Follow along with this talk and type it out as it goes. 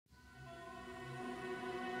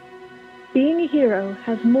Being a hero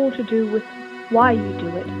has more to do with why you do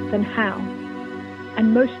it than how,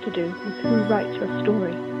 and most to do with who writes your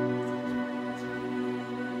story.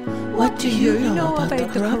 What do you know about the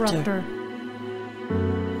corruptor?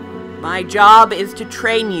 My job is to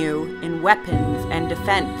train you in weapons and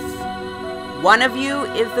defense. One of you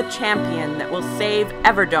is the champion that will save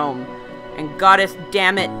Everdome, and goddess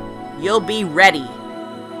damn it, you'll be ready.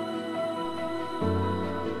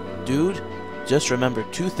 Dude, just remember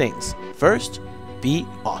 2 things. First, be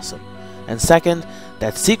awesome. And second,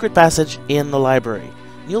 that secret passage in the library.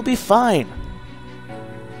 You'll be fine.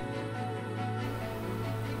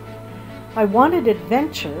 I wanted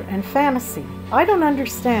adventure and fantasy. I don't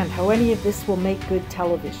understand how any of this will make good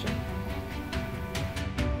television.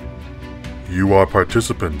 You are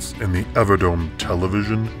participants in the Everdome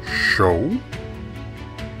television show?